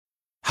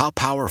How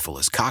powerful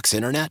is Cox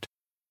Internet?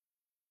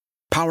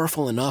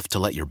 Powerful enough to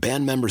let your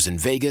band members in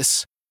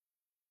Vegas,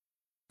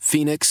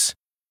 Phoenix,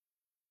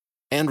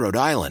 and Rhode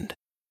Island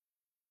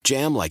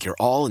jam like you're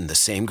all in the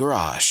same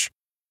garage.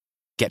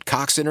 Get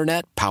Cox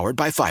Internet powered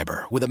by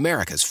fiber with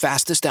America's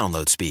fastest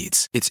download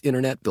speeds. It's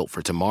internet built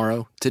for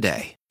tomorrow,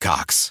 today.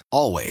 Cox,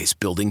 always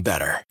building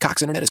better.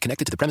 Cox Internet is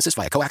connected to the premises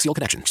via coaxial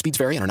connection. Speeds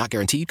vary and are not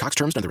guaranteed. Cox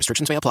terms and other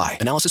restrictions may apply.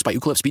 Analysis by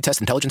Ookla Speed Test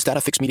Intelligence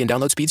Data. Fixed median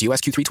download speeds. US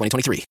Q3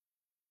 2023.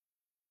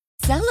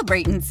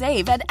 Celebrate and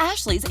save at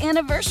Ashley's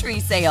Anniversary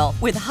Sale.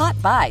 With Hot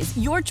Buys,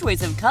 your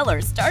choice of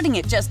colors starting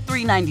at just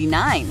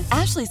 $3.99.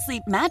 Ashley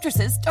Sleep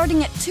mattresses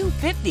starting at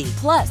 $2.50.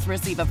 Plus,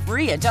 receive a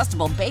free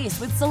adjustable base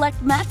with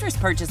select mattress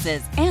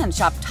purchases. And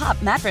shop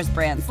top mattress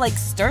brands like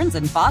Stearns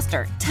 &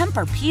 Foster,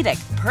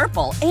 Tempur-Pedic,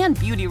 Purple, and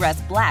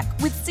Beautyrest Black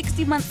with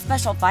 60-month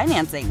special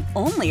financing.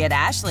 Only at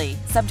Ashley.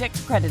 Subject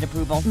to credit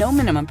approval. No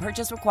minimum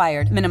purchase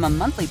required. Minimum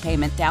monthly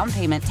payment, down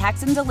payment,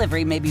 tax, and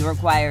delivery may be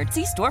required.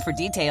 See store for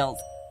details.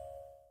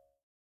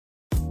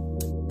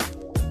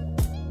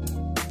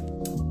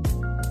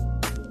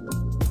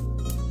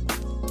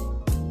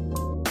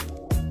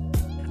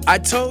 I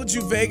told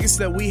you, Vegas,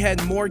 that we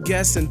had more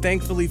guests, and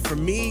thankfully for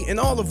me and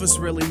all of us,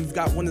 really, we've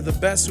got one of the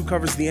best who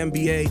covers the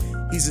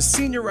NBA. He's a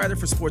senior writer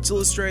for Sports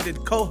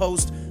Illustrated,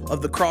 co-host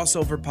of the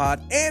Crossover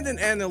Pod, and an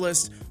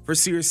analyst for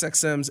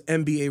SiriusXM's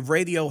NBA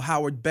Radio.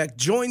 Howard Beck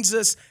joins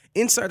us.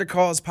 Insider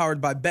Calls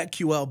powered by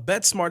BetQL.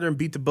 Bet smarter and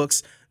beat the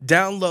books.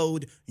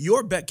 Download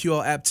your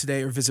BetQL app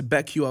today or visit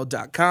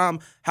BetQL.com.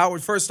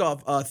 Howard, first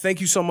off, thank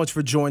you so much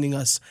for joining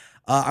us.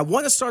 I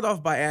want to start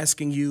off by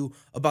asking you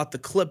about the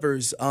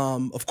Clippers.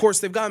 Of course,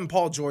 they've gotten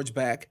Paul George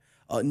back.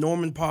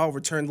 Norman Powell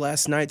returned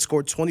last night,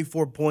 scored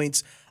 24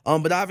 points.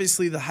 But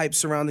obviously the hype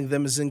surrounding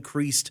them has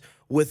increased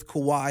with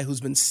Kawhi,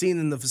 who's been seen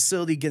in the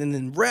facility getting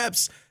in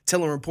reps,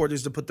 telling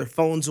reporters to put their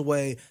phones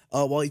away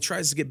while he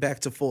tries to get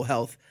back to full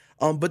health.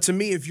 But to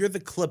me, if you're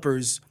the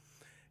Clippers,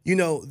 you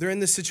know, they're in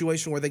this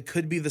situation where they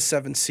could be the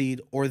 7th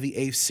seed or the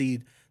 8th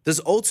seed. Does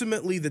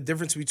ultimately the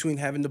difference between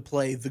having to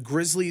play the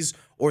Grizzlies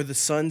or the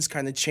Suns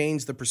kind of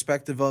change the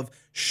perspective of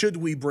should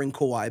we bring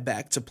Kawhi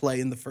back to play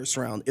in the first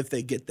round if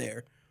they get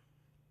there?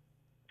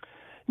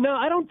 No,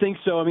 I don't think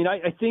so. I mean,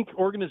 I think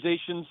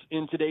organizations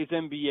in today's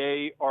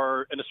NBA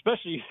are, and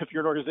especially if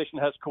you're an organization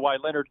that has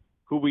Kawhi Leonard,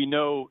 who we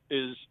know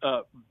is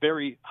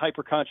very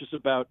hyper-conscious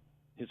about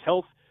his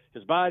health,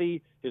 his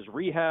body, his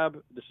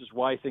rehab. This is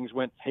why things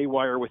went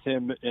haywire with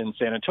him in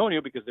San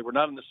Antonio, because they were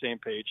not on the same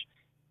page.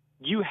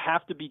 You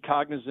have to be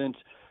cognizant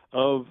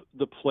of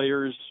the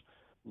player's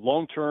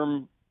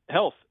long-term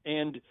health.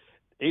 And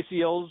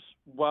ACLs,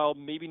 while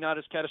maybe not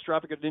as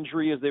catastrophic an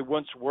injury as they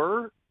once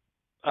were,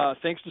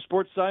 thanks to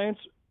sports science,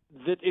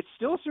 that it's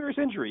still a serious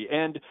injury.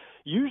 And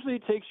usually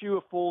it takes you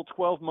a full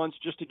 12 months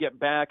just to get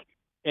back,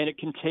 and it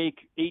can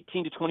take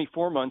 18 to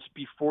 24 months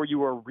before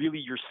you are really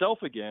yourself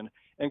again.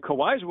 And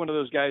Kawhi is one of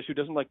those guys who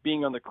doesn't like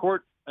being on the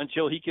court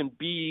until he can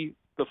be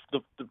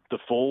the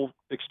full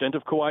extent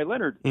of Kawhi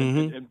Leonard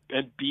and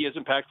be as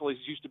impactful as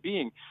he's used to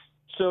being.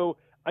 So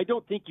I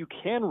don't think you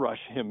can rush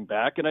him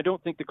back, and I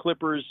don't think the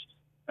Clippers,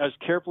 as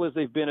careful as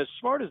they've been, as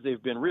smart as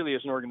they've been, really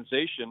as an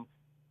organization,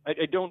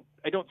 I don't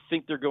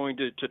think they're going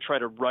to try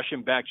to rush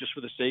him back just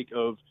for the sake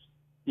of,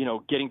 you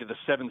know, getting to the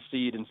 7th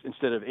seed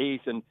instead of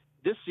 8th. And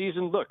this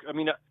season, look, I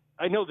mean,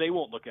 I know they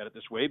won't look at it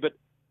this way, but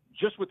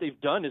just what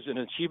they've done is an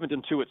achievement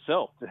unto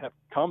itself to have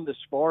come this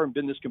far and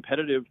been this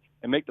competitive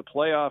and make the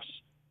playoffs.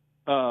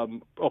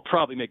 Or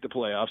probably make the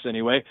playoffs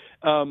anyway,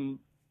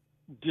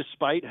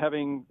 despite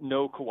having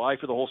no Kawhi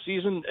for the whole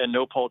season and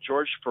no Paul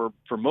George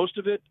for most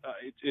of it.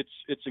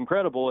 It's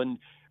incredible. And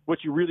what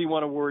you really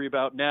want to worry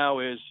about now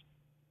is,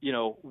 you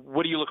know,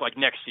 what do you look like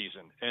next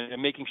season,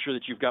 and making sure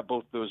that you've got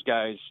both those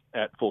guys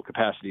at full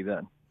capacity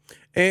then.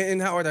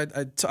 And Howard,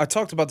 I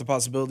talked about the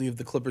possibility of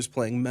the Clippers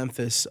playing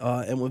Memphis.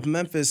 And with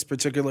Memphis in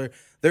particular,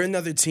 they're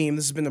another team.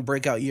 This has been a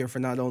breakout year for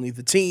not only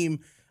the team,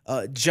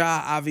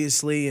 Ja,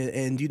 obviously,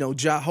 and, you know,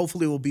 Ja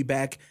hopefully will be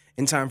back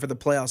in time for the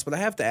playoffs. But I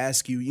have to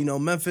ask you, you know,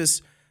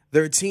 Memphis,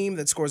 they're a team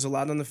that scores a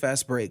lot on the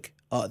fast break.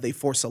 They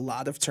force a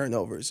lot of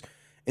turnovers.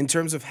 In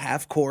terms of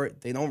half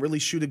court, they don't really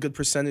shoot a good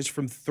percentage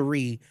from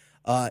three.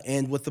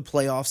 And with the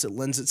playoffs, it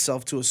lends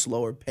itself to a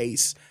slower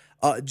pace.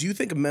 Do you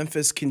think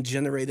Memphis can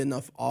generate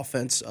enough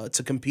offense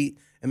to compete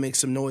and make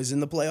some noise in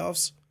the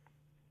playoffs?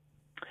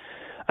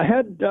 I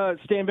had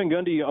Stan Van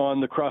Gundy on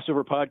the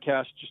Crossover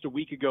podcast just a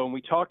week ago, and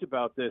we talked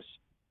about this.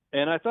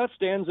 And I thought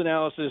Stan's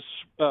analysis,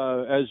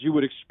 as you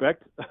would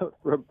expect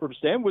from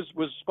Stan, was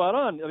spot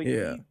on. I mean,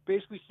 He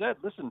basically said,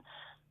 listen,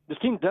 this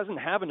team doesn't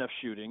have enough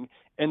shooting,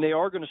 and they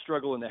are going to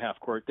struggle in the half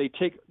court. They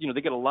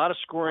they get a lot of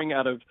scoring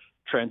out of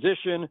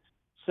transition,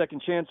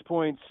 second chance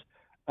points,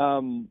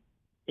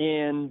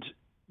 and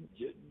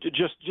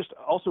just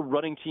also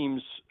running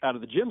teams out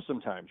of the gym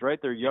sometimes, right?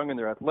 They're young and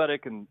they're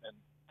athletic and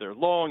they're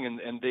long,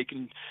 and they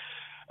can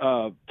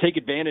take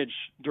advantage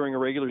during a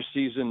regular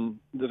season,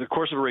 the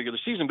course of a regular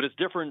season. But it's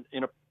different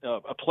in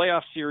a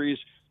playoff series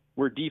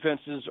where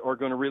defenses are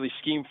going to really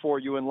scheme for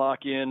you and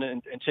lock in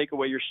and take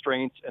away your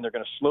strengths, and they're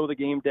going to slow the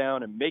game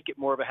down and make it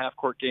more of a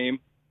half-court game.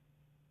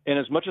 And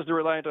as much as they're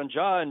reliant on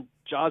Ja, and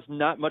Ja's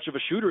not much of a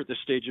shooter at this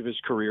stage of his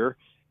career,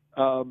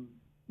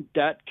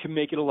 that can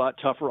make it a lot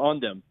tougher on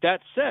them. That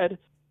said,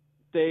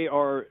 they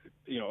are,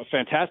 a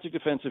fantastic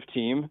defensive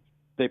team.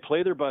 They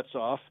play their butts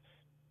off,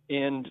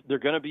 and they're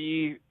going to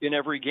be in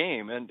every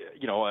game. And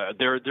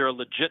they're a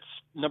legit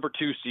number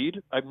 2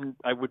 seed. I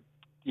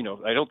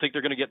don't think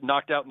they're going to get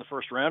knocked out in the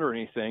first round or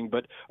anything.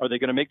 But are they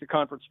going to make the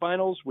conference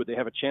finals? Would they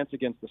have a chance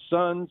against the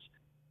Suns?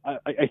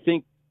 I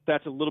think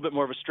that's a little bit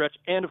more of a stretch.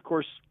 And of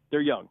course,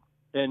 they're young.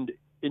 And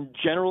in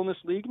general in this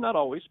league, not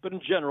always, but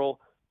in general,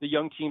 the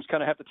young teams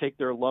kind of have to take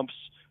their lumps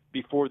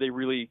before they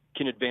really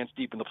can advance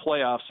deep in the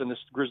playoffs. And this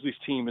Grizzlies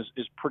team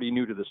is pretty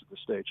new to this at this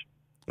stage.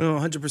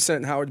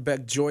 100% Howard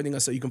Beck joining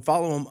us. So you can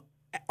follow him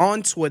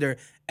on Twitter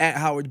at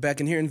Howard Beck.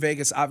 And here in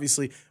Vegas,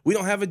 obviously, we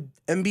don't have an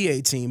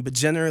NBA team, but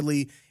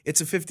generally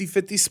it's a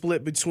 50-50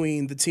 split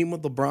between the team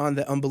with LeBron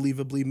that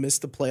unbelievably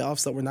missed the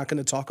playoffs that we're not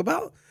going to talk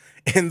about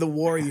and the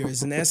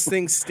Warriors. And as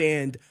things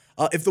stand,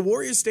 if the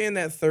Warriors stay in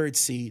that 3rd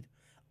seed,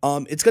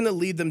 it's going to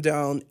lead them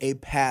down a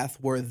path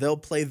where they'll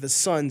play the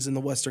Suns in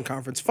the Western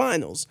Conference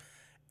Finals.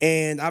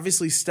 And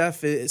obviously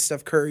Steph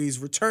Curry's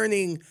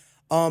returning.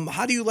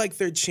 How do you like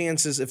their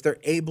chances if they're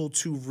able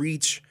to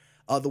reach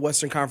the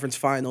Western Conference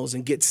Finals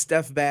and get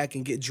Steph back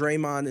and get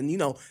Draymond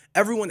and,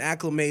 everyone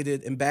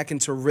acclimated and back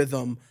into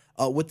rhythm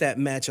with that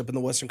matchup in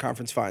the Western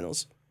Conference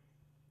Finals?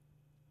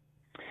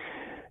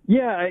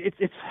 Yeah,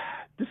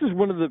 this is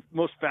one of the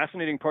most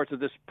fascinating parts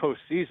of this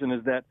postseason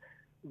is that,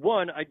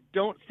 one, I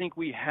don't think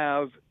we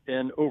have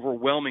an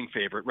overwhelming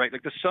favorite, right?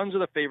 Like the Suns are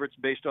the favorites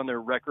based on their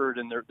record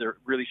and their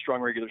really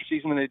strong regular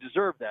season, and they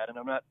deserve that. And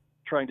I'm not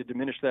trying to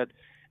diminish that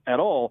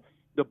at all.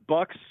 The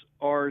Bucks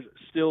are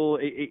still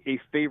a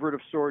favorite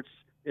of sorts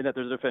in that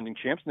they're the defending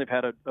champs, and they've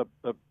had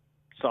a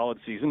solid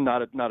season,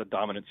 not a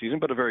dominant season,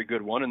 but a very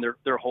good one. And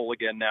they're whole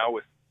again now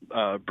with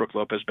Brook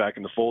Lopez back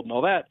in the fold and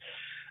all that.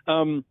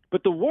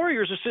 But the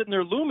Warriors are sitting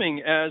there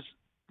looming as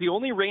the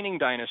only reigning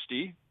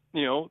dynasty.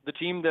 The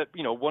team that,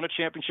 won a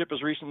championship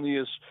as recently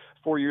as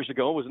 4 years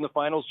ago, was in the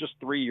finals just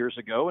 3 years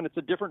ago, and it's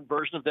a different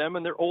version of them,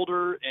 and they're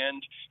older,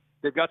 and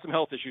they've got some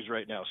health issues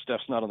right now.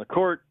 Steph's not on the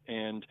court,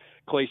 and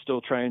Klay's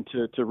still trying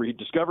to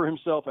rediscover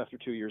himself after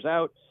 2 years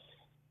out.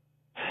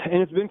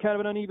 And it's been kind of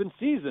an uneven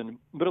season,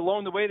 but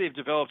along the way they've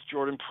developed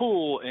Jordan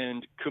Poole,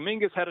 and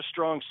Kuminga's had a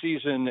strong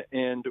season,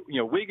 and,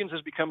 Wiggins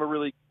has become a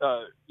really,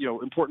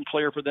 important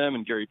player for them,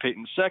 and Gary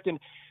Payton second.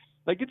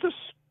 Like, it's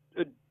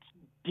a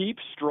deep,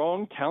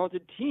 strong,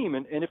 talented team.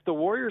 And if the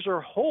Warriors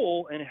are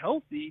whole and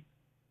healthy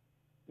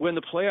when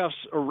the playoffs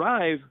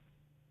arrive,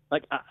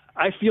 like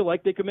I feel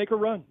like they could make a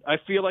run. I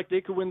feel like they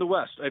could win the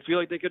West. I feel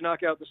like they could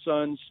knock out the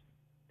Suns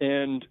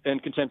and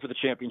contend for the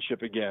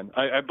championship again.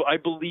 I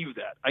believe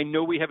that. I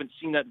know we haven't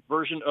seen that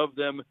version of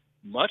them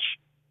much,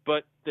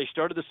 but they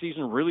started the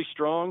season really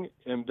strong,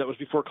 and that was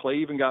before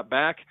Klay even got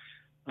back.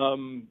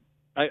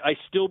 I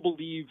still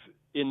believe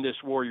in this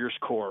Warriors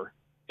core.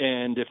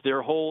 And if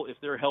they're whole, if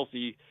they're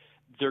healthy,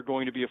 they're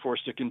going to be a force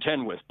to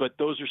contend with. But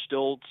those are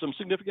still some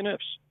significant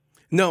ifs.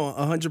 No,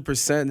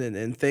 100%.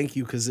 And thank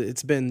you, because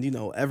it's been,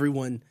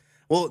 everyone –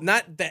 well,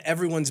 not that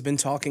everyone's been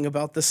talking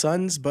about the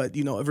Suns, but,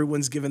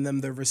 everyone's given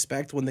them their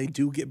respect when they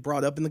do get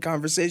brought up in the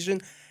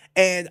conversation.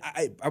 And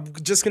I'm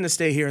just going to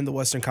stay here in the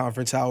Western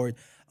Conference, Howard,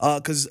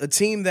 because a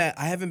team that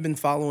I haven't been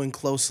following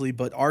closely,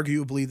 but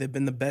arguably they've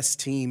been the best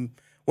team,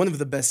 one of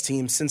the best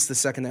teams since the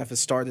second half has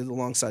started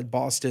alongside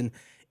Boston,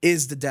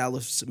 is the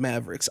Dallas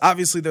Mavericks.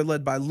 Obviously, they're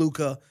led by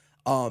Luka.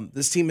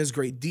 This team has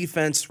great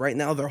defense. Right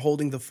now, they're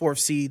holding the 4th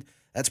seed.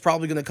 That's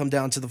probably going to come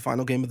down to the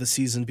final game of the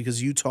season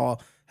because Utah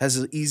has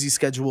an easy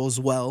schedule as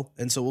well,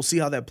 and so we'll see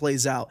how that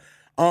plays out.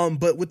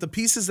 But with the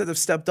pieces that have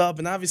stepped up,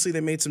 and obviously they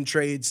made some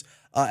trades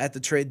at the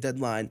trade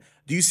deadline,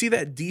 do you see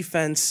that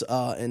defense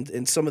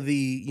and some of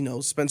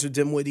the, Spencer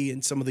Dinwiddie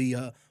and some of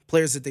the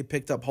players that they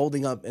picked up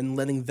holding up and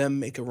letting them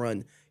make a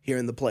run here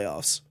in the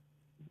playoffs?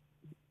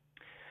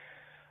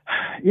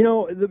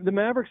 The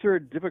Mavericks are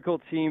a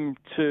difficult team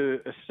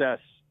to assess.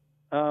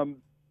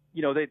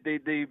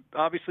 They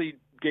obviously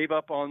gave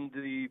up on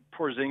the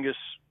Porzingis,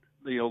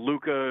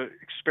 Luka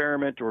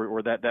experiment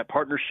or that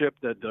partnership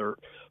that they're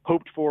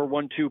hoped for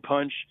 1-2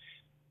 punch.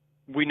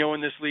 We know in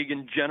this league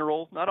in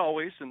general, not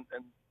always, and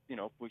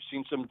we've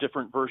seen some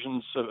different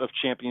versions of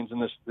champions in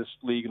this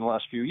league in the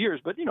last few years.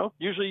 But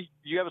usually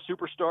you have a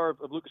superstar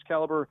of Luka's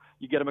caliber,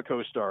 you get him a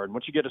co-star, and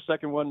once you get a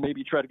second one, maybe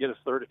you try to get a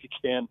third if you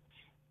can.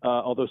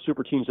 Although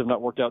super teams have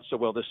not worked out so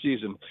well this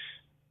season.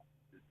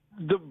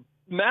 The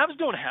Mavs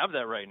don't have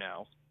that right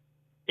now.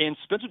 And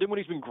Spencer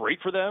Dinwiddie's been great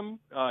for them.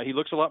 He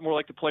looks a lot more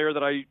like the player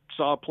that I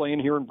saw playing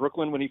here in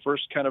Brooklyn when he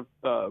first kind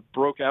of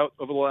broke out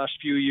over the last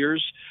few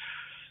years.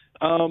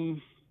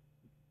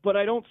 But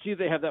I don't see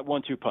they have that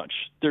 1-2 punch.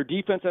 Their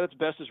defense at its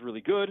best is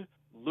really good.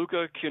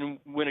 Luka can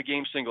win a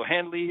game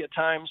single-handedly at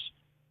times.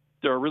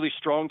 They're a really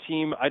strong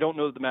team. I don't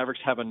know that the Mavericks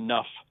have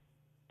enough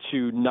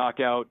to knock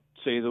out,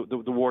 say,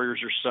 the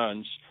Warriors or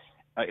Suns.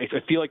 I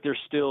feel like they're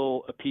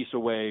still a piece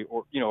away,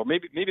 or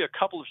maybe a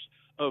couple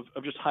of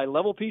just high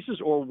level pieces,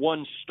 or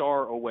one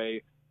star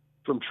away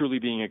from truly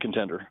being a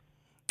contender.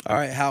 All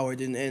right,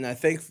 Howard, and I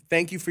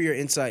thank you for your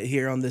insight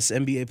here on this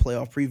NBA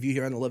playoff preview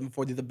here on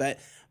 1140 The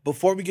Bet.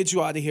 Before we get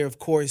you out of here, of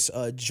course,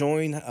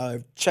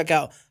 check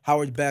out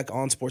Howard Beck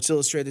on Sports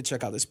Illustrated.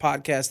 Check out this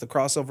podcast, The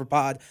Crossover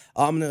Pod.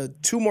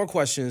 Two more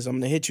questions. I'm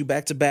gonna hit you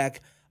back to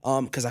back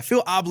because I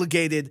feel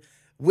obligated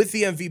with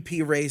the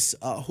MVP race.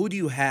 Who do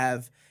you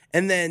have?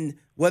 And then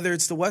whether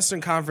it's the Western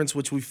Conference,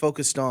 which we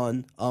focused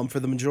on for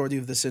the majority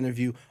of this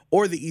interview,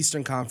 or the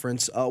Eastern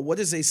Conference, what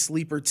is a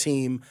sleeper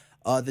team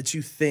that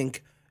you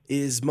think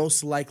is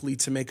most likely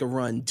to make a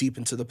run deep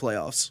into the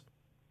playoffs?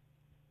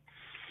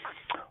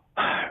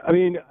 I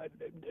mean,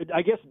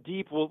 I guess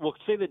deep. We'll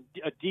say that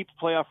a deep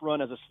playoff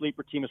run as a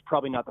sleeper team is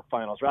probably not the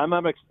finals, right?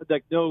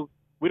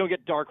 We don't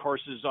get dark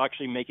horses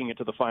actually making it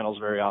to the finals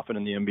very often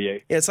in the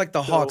NBA. Yeah, it's like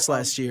the Hawks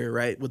last year,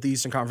 right, with the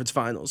Eastern Conference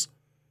Finals.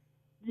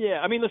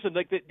 Yeah, I mean, listen,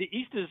 like the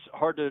East is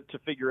hard to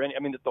figure. I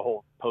mean, the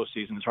whole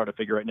postseason is hard to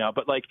figure right now.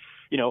 But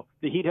the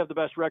Heat have the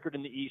best record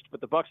in the East, but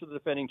the Bucks are the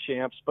defending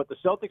champs. But the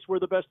Celtics were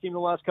the best team the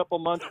last couple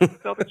of months. The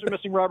Celtics are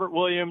missing Robert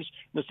Williams.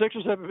 The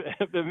Sixers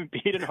have been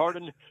beaten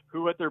Harden,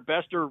 who at their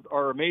best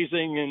are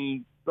amazing,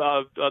 and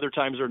other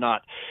times are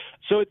not.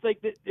 So it's like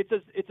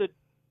it's a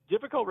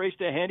difficult race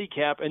to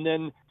handicap. And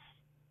then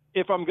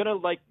if I'm gonna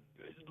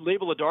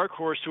label a dark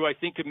horse who I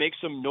think could make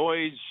some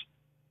noise,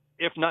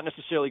 if not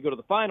necessarily go to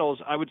the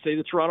finals, I would say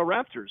the Toronto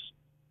Raptors,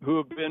 who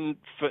have been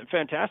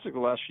fantastic the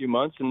last few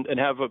months and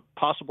have a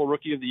possible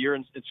rookie of the year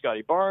in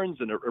Scotty Barnes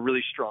and a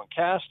really strong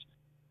cast.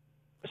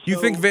 You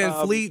think Van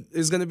Fleet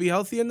is going to be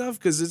healthy enough?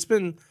 Because it's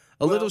been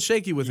a little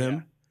shaky with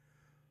him.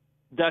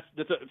 That's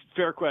a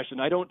fair question.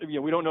 We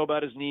don't know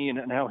about his knee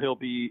and how he'll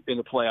be in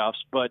the playoffs,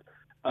 but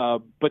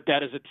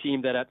that is a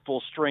team that at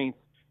full strength,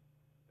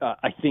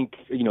 I think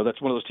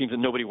that's one of those teams that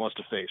nobody wants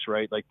to face,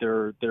 right? Like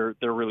they're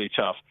really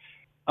tough.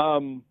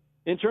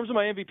 In terms of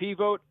my MVP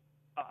vote,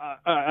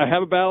 I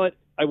have a ballot.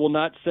 I will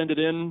not send it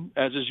in,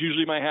 as is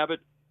usually my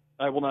habit.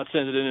 I will not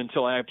send it in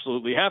until I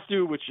absolutely have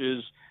to, which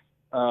is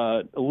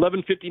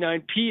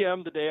 11:59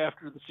 p.m. the day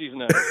after the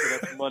season ends. So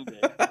that's Monday.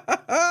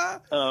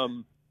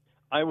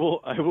 I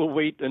will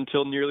wait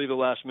until nearly the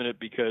last minute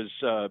because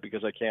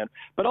I can.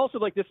 But also,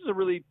 this is a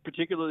really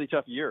particularly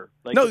tough year.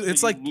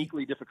 It's a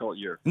uniquely difficult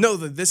year. No,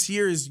 this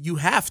year is you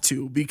have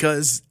to,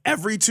 because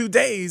every 2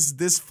 days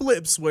this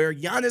flips, where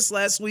Giannis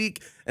last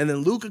week and then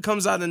Luka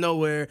comes out of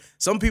nowhere.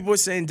 Some people are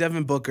saying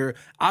Devin Booker.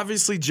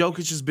 Obviously,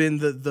 Jokic has been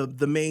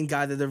the main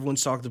guy that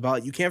everyone's talked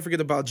about. You can't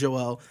forget about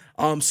Joel.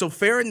 So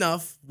fair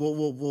enough.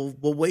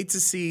 We'll wait to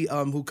see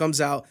who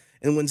comes out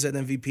and wins that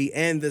MVP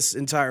and this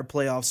entire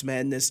playoffs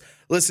madness.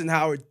 Listen,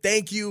 Howard,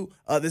 thank you.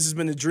 This has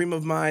been a dream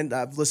of mine.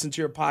 I've listened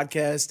to your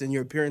podcast and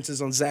your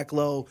appearances on Zach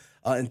Lowe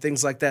and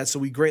things like that. So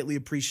we greatly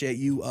appreciate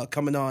you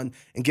coming on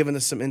and giving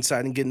us some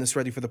insight and getting us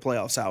ready for the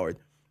playoffs, Howard.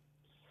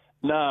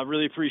 Nah,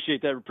 really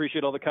appreciate that.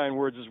 Appreciate all the kind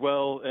words as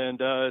well. And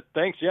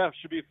thanks. Yeah, it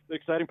should be an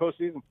exciting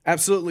postseason.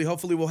 Absolutely.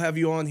 Hopefully we'll have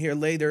you on here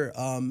later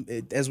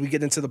as we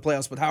get into the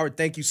playoffs. But Howard,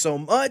 thank you so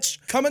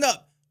much. Coming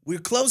up, we're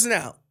closing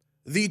out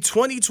the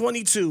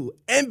 2022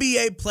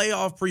 NBA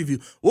playoff preview.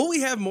 Will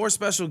we have more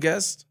special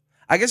guests?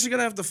 I guess you're going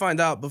to have to find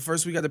out, but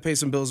first we got to pay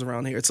some bills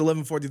around here. It's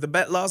 1140 The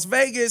Bet, Las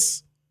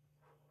Vegas.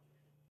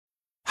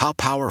 How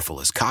powerful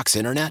is Cox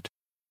Internet?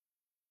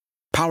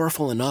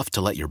 Powerful enough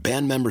to let your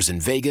band members in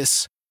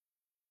Vegas,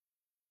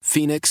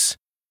 Phoenix,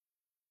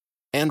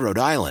 and Rhode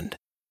Island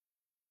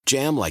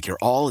jam like you're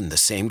all in the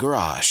same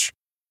garage.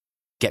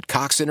 Get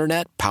Cox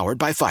Internet powered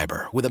by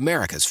fiber with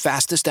America's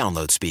fastest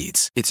download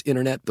speeds. It's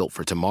internet built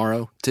for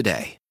tomorrow,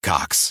 today.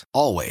 Cox,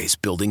 always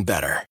building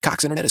better.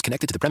 Cox Internet is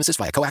connected to the premises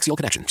via coaxial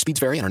connection.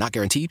 Speeds vary and are not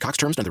guaranteed. Cox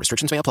terms and other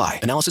restrictions may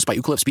apply. Analysis by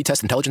Ookla Speed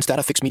Test Intelligence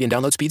Data. Fixed median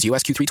download speeds.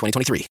 US Q3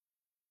 2023.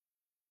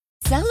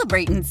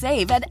 Celebrate and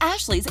save at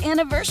Ashley's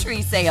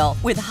Anniversary Sale.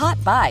 With Hot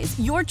Buys,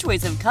 your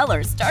choice of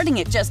colors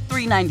starting at just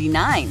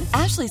 $3.99.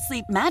 Ashley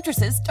Sleep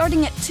mattresses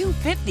starting at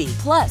 $2.50.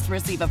 Plus,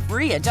 receive a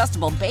free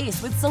adjustable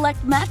base with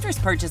select mattress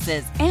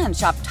purchases. And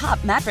shop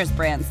top mattress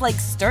brands like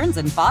Stearns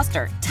 &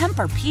 Foster,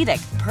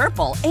 Tempur-Pedic,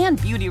 Purple, and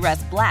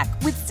Beautyrest Black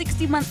with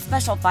 60-month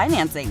special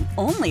financing.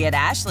 Only at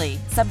Ashley.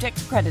 Subject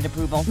to credit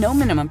approval. No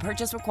minimum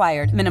purchase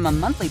required. Minimum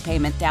monthly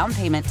payment, down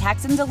payment,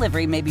 tax, and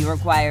delivery may be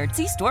required.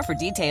 See store for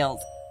details.